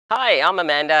Hi, I'm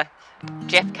Amanda.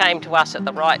 Jeff came to us at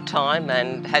the right time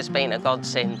and has been a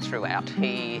godsend throughout.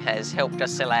 He has helped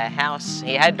us sell our house.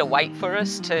 He had to wait for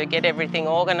us to get everything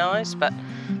organised, but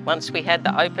once we had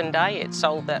the open day, it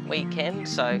sold that weekend,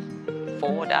 so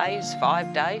 4 days,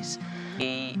 5 days.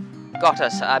 He got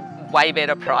us a way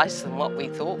better price than what we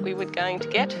thought we were going to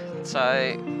get.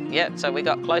 So yeah, so we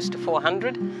got close to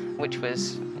 400, which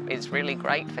is really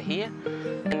great for here.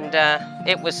 And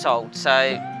it was sold.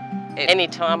 So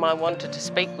anytime I wanted to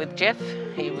speak with Jeff,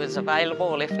 he was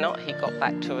available. If not, he got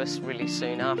back to us really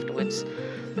soon afterwards.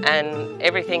 And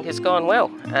everything has gone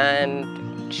well.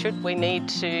 And should we need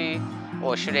to,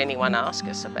 or should anyone ask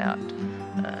us about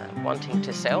wanting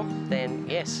to sell, then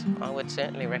yes, I would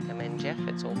certainly recommend Jeff.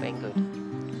 It's all been good.